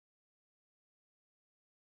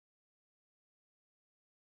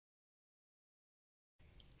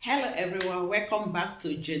Hello everyone, welcome back to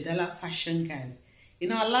Jedella Fashion Guide.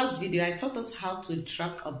 In our last video, I taught us how to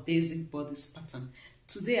draft a basic bodice pattern.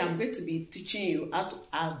 Today, I'm going to be teaching you how to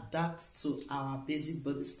add that to our basic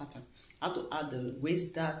bodice pattern. How to add the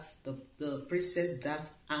waist dart, the princess dart,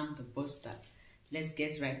 and the bust dart. Let's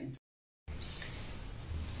get right into it.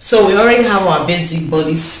 So we already have our basic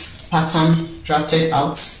bodice pattern drafted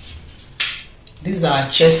out. This is our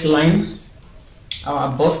chest line,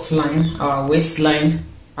 our bust line, our waistline,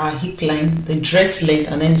 our hip line, the dress length,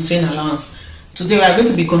 and then the sewing allowance. Today we are going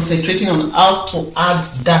to be concentrating on how to add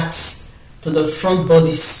that to the front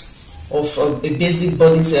bodice of a basic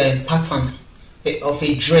bodice pattern of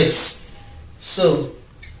a dress. So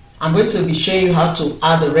I'm going to be showing you how to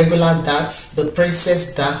add the regular dart, the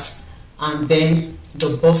princess dart, and then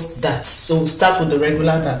the bust dart. So we'll start with the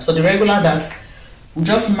regular dart. For the regular dart, we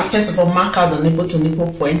just first of all mark out the nipple to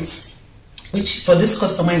nipple points, which for this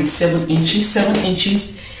customer is 7 inches. 7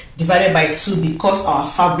 inches divided by 2, because our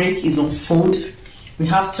fabric is on fold, we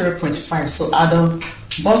have 3.5. So at the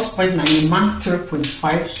bust point now, you mark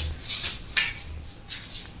 3.5.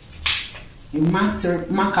 You mark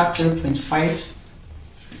out 3.5.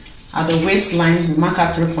 At the waistline, you mark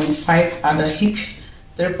out 3.5. At the hip,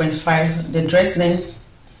 3.5. The dress length,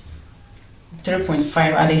 3.5.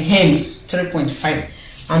 At the hem, 3.5.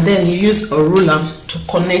 And then you use a ruler to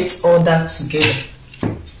connect all that together.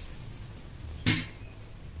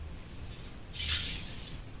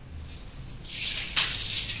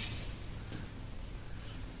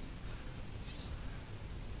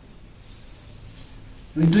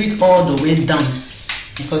 We do it all the way down,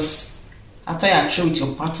 because after you are through with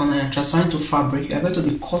your pattern and you are transferring to fabric, you are going to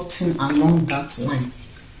be cutting along that line.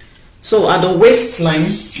 So at the waistline,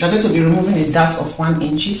 you are going to be removing a dart of 1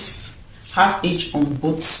 inch, half inch on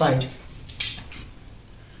both sides.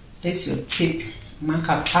 Place your tip, mark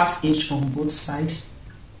out half inch on both sides.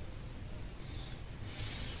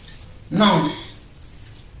 Now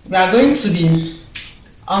we are going to be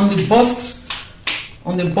on the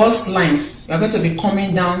bust line. We are going to be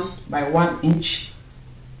coming down by 1 inch.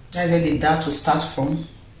 That's where the dart will start from.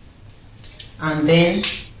 And then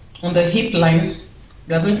on the hip line,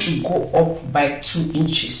 we are going to go up by 2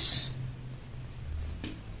 inches.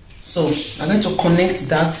 So we are going to connect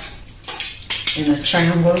that in a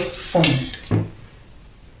triangle form.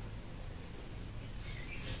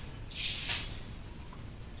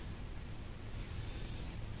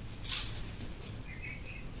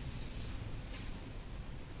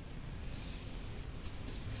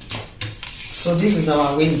 So this is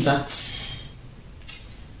our waist dart.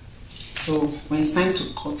 So when it's time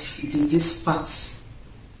to cut, it is this part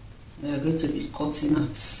we are going to be cutting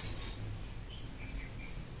out.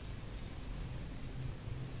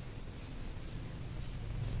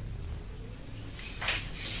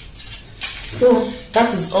 So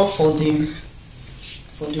that is all for the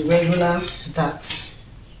regular dart.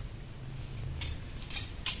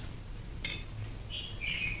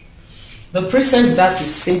 The princess dart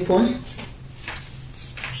is simple.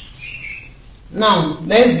 Now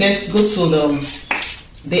let's go to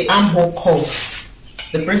the armhole curve.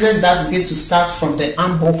 The princess dart is going to start from the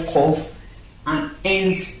armhole curve and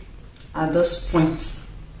end at this point,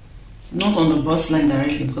 not on the bust line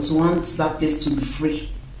directly, because we want that place to be free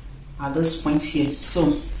at this point here.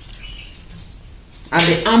 So at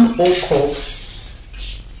the armhole curve,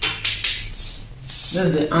 this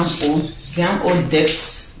is the armhole. The armhole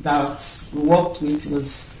depth that we worked with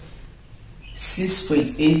was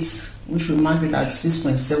 6.8, which we marked it at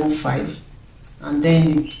 6.75, and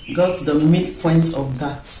then you got the midpoint of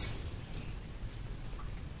that.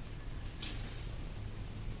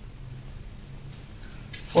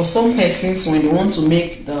 For some persons, when they want to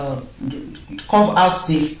make carve out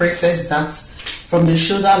the princess dart from the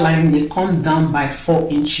shoulder line, they come down by 4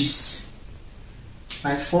 inches.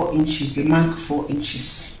 By 4 inches, they mark 4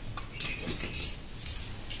 inches.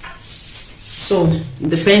 So it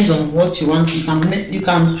depends on what you want. You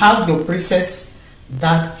can have your princess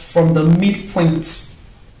dart from the midpoint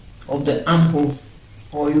of the armhole,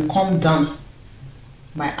 or you come down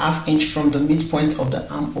by ½ inch from the midpoint of the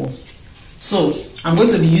armhole. So I'm going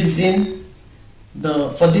to be using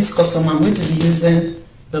for this customer, I'm going to be using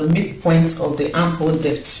the midpoint of the armhole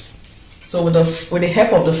depth. So with the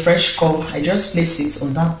help of the fresh curve, I just place it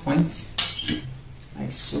on that point,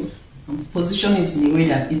 like so. I'm positioning it in a way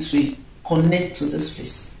that it will connect to this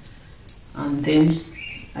place, and then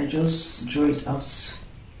I just draw it out.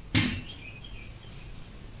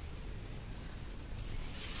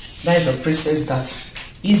 That is the princess dart.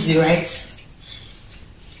 Easy, right?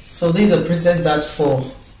 So this is a princess dart for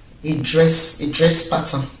a dress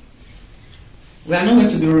pattern. We are not going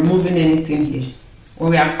to be removing anything here. when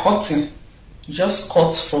we are cutting, you just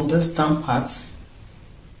cut from this down part,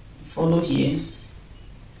 follow here,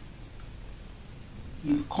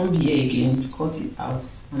 you come here again, cut it out,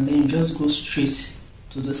 and then you just go straight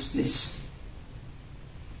to this place,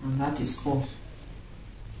 and that is all.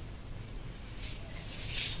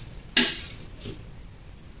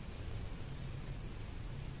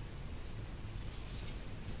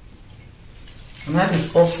 And that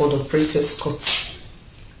is all for the princess cut.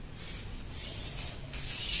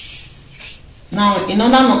 Now, in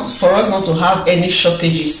order for us not to have any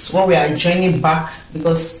shortages when we are joining back,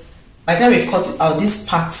 because by the time we cut it out, this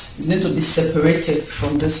part is going to be separated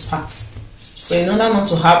from this part. So in order not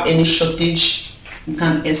to have any shortage, you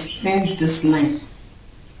can extend this line.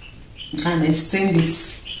 You can extend it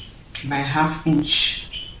by ½ inch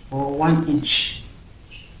or 1 inch.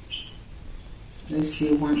 Let's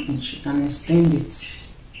say 1 inch. You can extend it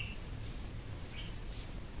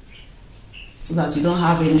so that you don't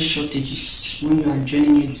have any shortages when you are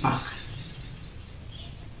joining it back.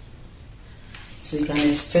 So you can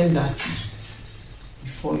extend that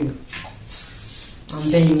before you cut, and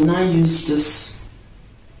then you now use this.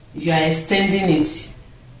 If you are extending it,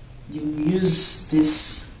 you use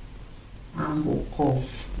this angle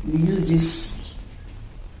curve. You use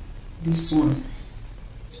this one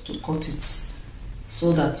to cut it,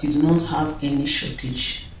 so that you do not have any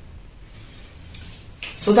shortage.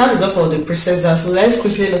 So that is all for the processor. So let's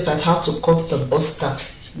quickly look at how to cut the bust dart.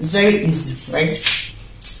 It's very easy, right?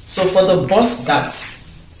 So for the bust dart,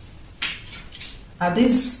 at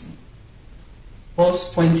this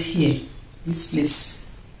bust point here, this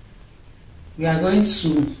place, we are going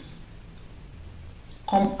to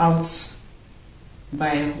come out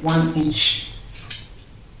by 1 inch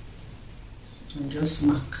and just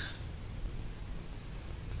mark.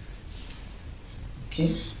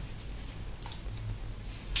 Okay,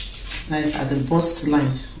 that is at the bust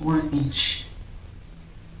line, 1 inch.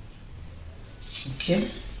 Okay,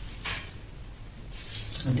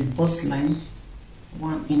 at the bust line,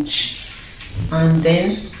 1 inch, and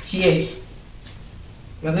then here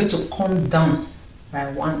we are going to come down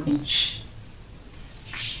by 1 inch,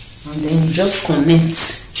 and then you just connect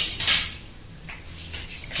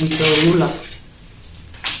with a ruler.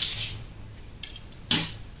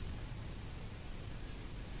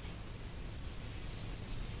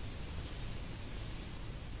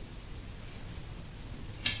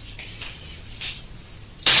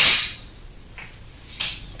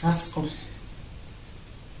 That's all.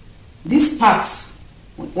 This part,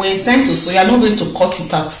 when it's time to sew, you are not going to cut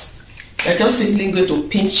it out. You are just simply going to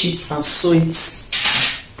pinch it and sew it.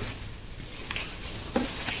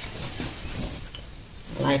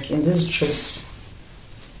 Like in this dress.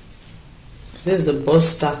 This is the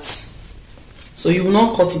bust dart. So you will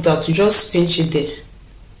not cut it out, you just pinch it there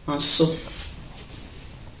and sew.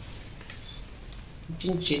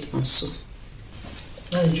 Pinch it and sew.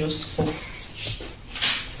 That is just all.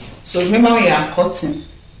 So remember, when you are cutting,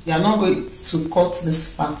 you are not going to cut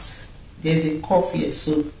this part. There's a curve here,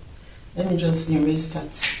 so let me just erase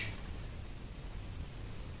that.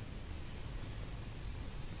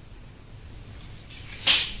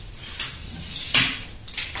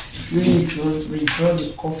 Let me redraw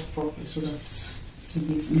the curve properly so that it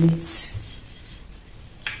will be neat.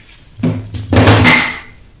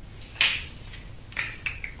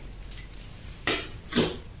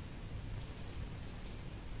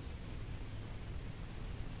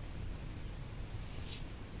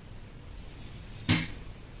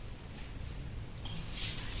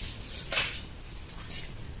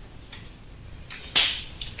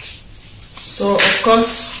 So of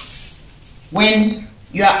course, when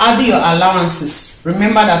you are adding your allowances,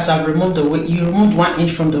 remember that I've removed you removed 1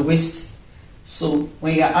 inch from the waist. So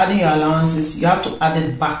when you are adding your allowances, you have to add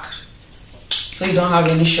it back so you don't have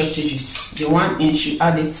any shortages. The 1 inch, you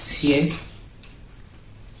add it here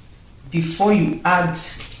before you add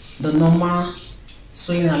the normal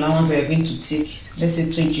sewing allowance that you're going to take. Let's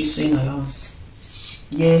say 2 inches sewing allowance.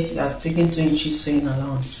 Here you are taking 2 inches sewing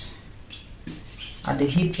allowance. At the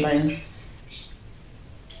hip line,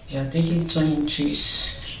 you are taking 2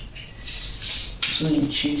 inches, 2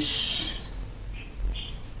 inches,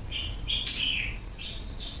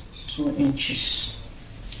 2 inches.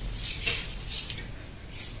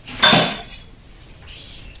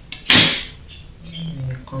 And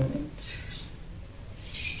you connect.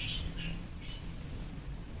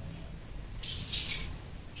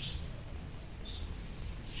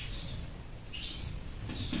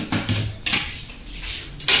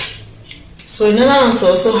 So in order not to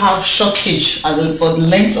also have shortage for the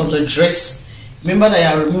length of the dress, remember that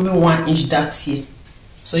you are removing 1 inch dart here.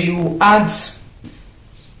 So you will add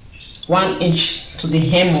 1 inch to the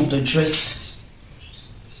hem of the dress.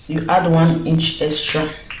 You add 1 inch extra.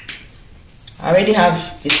 I already have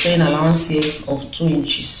a sewing allowance here of 2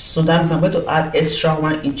 inches, so that means I'm going to add extra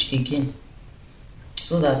 1 inch again,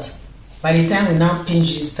 so that by the time we now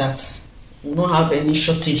pinch this, that we don't have any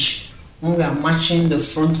shortage when we are matching the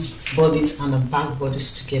front bodies and the back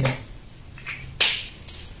bodies together.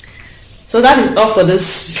 So that is all for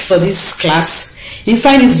this class. If you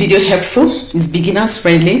find this video helpful, it's beginners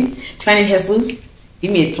friendly. If you find it helpful,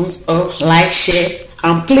 give me a thumbs up, like, share,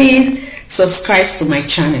 and please subscribe to my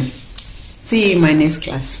channel. See you in my next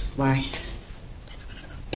class. Bye.